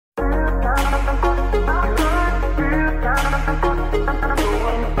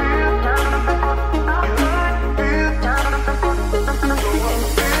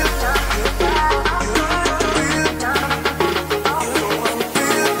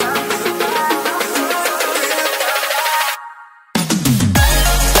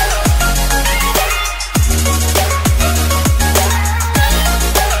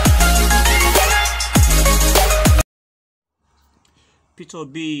Peter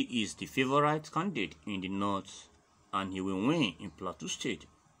B is the favorite candidate in the north and he will win in Plateau State,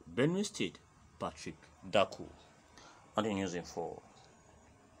 Benue State, Patrick Daku. On the news info.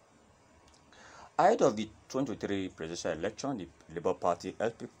 Ahead of the 2023 presidential election, the Labour Party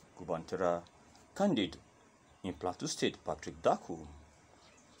LP gubernatorial candidate in Plateau State, Patrick Daku,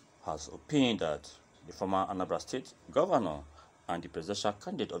 has opined that the former Anambra State governor and the presidential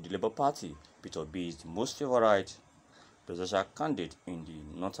candidate of the Labour Party, Peter B, is the most favorite presidential candidate in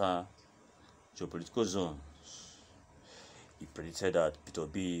the northern geopolitical zone. He predicted that Peter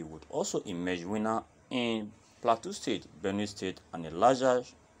B would also emerge winner in Plateau State, Benue State, and a larger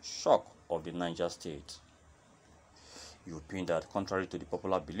shock of the Niger State. He opined that contrary to the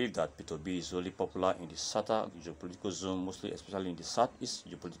popular belief that Peter B is only popular in the southern geopolitical zone, mostly especially in the southeast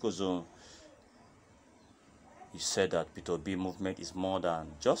geopolitical zone, he said that Peter B movement is more than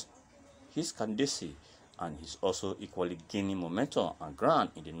just his candidacy, and he's also equally gaining momentum and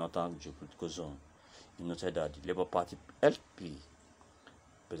ground in the northern geopolitical zone. He noted that the Labour Party LP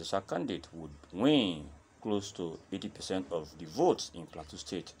presidential candidate would win close to 80% of the votes in Plateau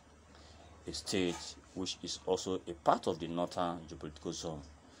State, a state which is also a part of the northern geopolitical zone.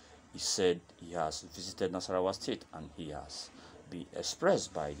 He said he has visited Nasarawa State and he has been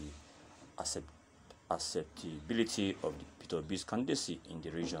expressed by the acceptability of the Peter B's candidacy in the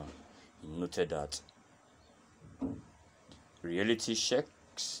region. He noted that reality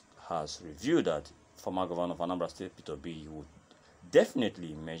checks has revealed that former governor of Anambra State, Peter B, would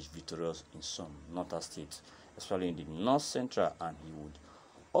definitely emerge victorious in some northern states, especially in the north central, and he would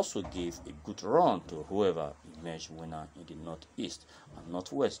also give a good run to whoever emerged winner in the northeast and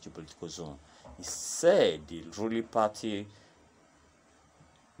northwest geopolitical zone. He said the ruling party,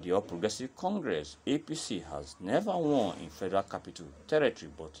 the All Progressive Congress, APC, has never won in Federal Capital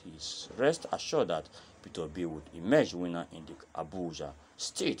Territory, but he is rest assured that Peter B would emerge winner in the Abuja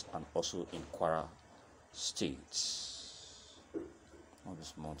State and also in Kwara State. On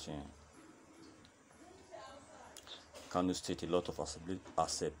this mountain, Kano State, a lot of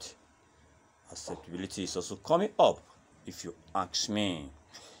acceptability is also coming up. If you ask me,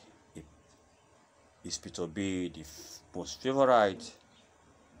 is Peter B the most favorite?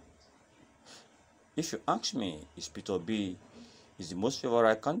 If you ask me, is Peter B is the most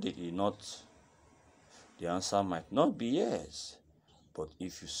favorite candidate, the answer might not be yes. But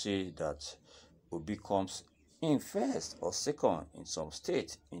if you say that Obi comes in first or second in some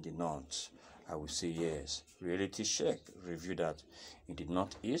states in the north, I will say yes. Reality check revealed that in the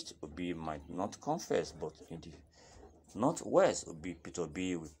northeast, Obi might not come first, but in the northwest, Peter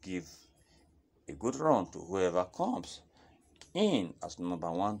B will give a good run to whoever comes in as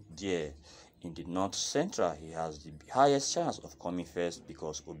number one there. In the north central, he has the highest chance of coming first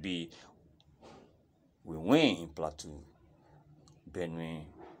because Obi will win in Plateau, Benue,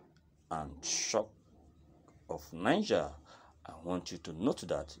 and shock of Niger. I want you to note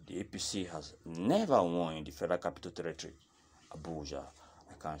that the APC has never won in the Federal Capital Territory, Abuja.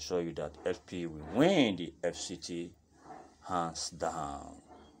 I can show you that FP will win the FCT hands down.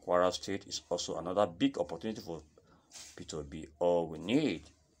 Kwara State is also another big opportunity for Peter B. All we need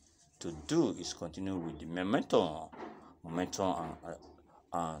to do is continue with the momentum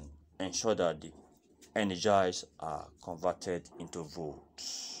and ensure that the energized are converted into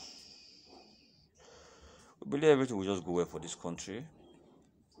votes. We believe everything will just go well for this country.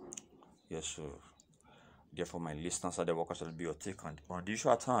 Yes, sir. Therefore, my listeners are the workers shall be your take on the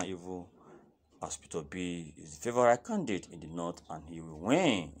usual time, even as Peter B is the favorite candidate in the north and he will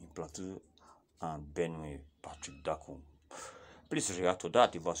win in Plateau and Benue, Patrick Daku. Please react to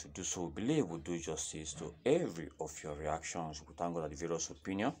that. If as you do so, we believe we'll do justice to every of your reactions. We thank God that the various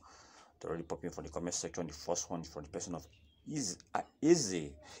opinion they're already popping from the comment section. The first one is from the person of Easy.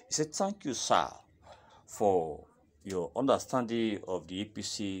 He said, "Thank you, sir, for your understanding of the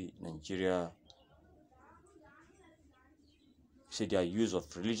APC Nigeria. Say their use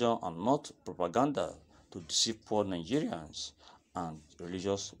of religion and not propaganda to deceive poor Nigerians and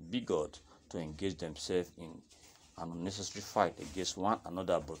religious bigots to engage themselves in an unnecessary fight against one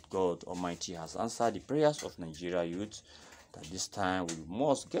another. But God Almighty has answered the prayers of Nigeria youth that this time we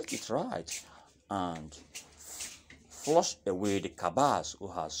must get it right and flush away the cabals who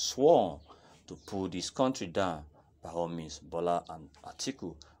has sworn to pull this country down. By all means, Bola and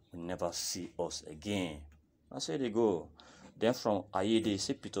Atiku will never see us again." That's where they go. Then from Ayede,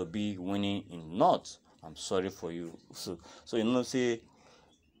 say Peter B winning in North. I'm sorry for you. So you know, say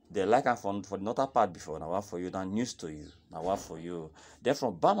they like am for the northern part before. Now one for you, now news to you. Now one for you. Then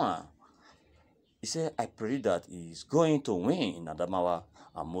from Bama, he said, "I pray that he is going to win in Adamawa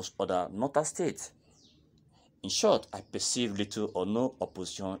and most other northern states. In short, I perceive little or no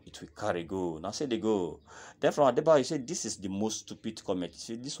opposition it will carry go. Now say they go. Then from Adebayo, he said this is the most stupid comment. He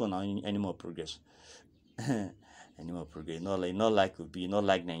said this one any more progress. Any more progress. Not like Obi, not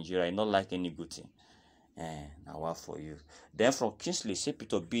like Nigeria, not like any good thing. Now what for you? Then from Kingsley, say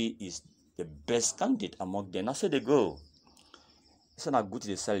Peter B is the best candidate among them. Now say they go. He said not good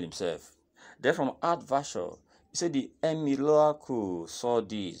to sell himself. Then from Art Vasher, he said the Emiloaku saw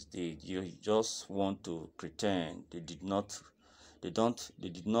this. They just want to pretend. They did not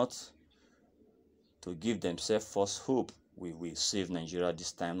to give themselves false hope. We will save Nigeria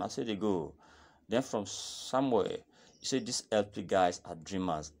this time. I say they go. Then from somewhere, he said these LP guys are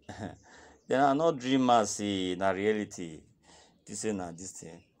dreamers. They are not dreamers, in reality. This is not this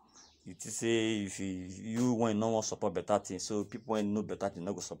thing. You say if you want no more support better thing, so people want no better thing,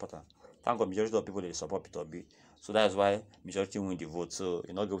 not go support them. Thank God majority of people they support Peter B. So that's why majority win the vote. So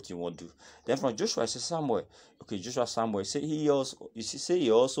you not get what you want to do. Then from Joshua, I say Samuel. Okay, Joshua Samuel say he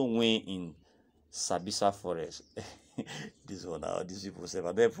also win in Sabisa Forest. This one now, these people say,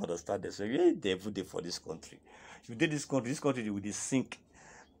 I don't understand this. So yeah, they put it for this country. If you did this country will sink.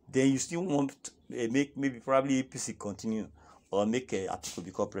 Then you still want to make maybe probably APC continue or make a Atiku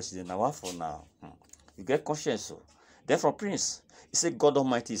become president. Now what for now? You get conscience. So. Then from Prince, he said God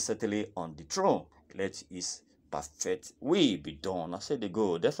Almighty is certainly on the throne. Let his perfect will be done. I said they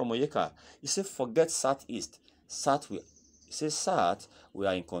go. Then from Oyeka, he said forget Southeast. He said South, we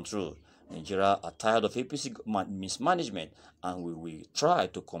are in control. Nigeria are tired of APC mismanagement and we will try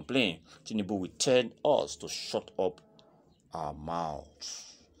to complain. Tinubu will tell us to shut up our mouths.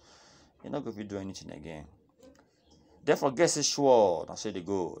 You're not going to do anything again. Then from Guess It Sure, I say they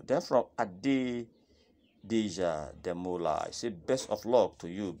go. Then from Ade Deja Demola, I say best of luck to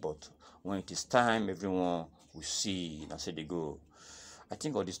you, but when it is time, everyone will see. I say they go. I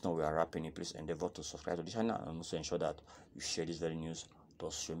think all this now we are wrapping it. Please endeavor to subscribe to the channel and also ensure that you share this very news.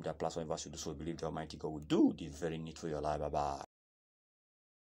 Thus show me that platform if you do so believe the Almighty God will do the very need for your life. Bye bye.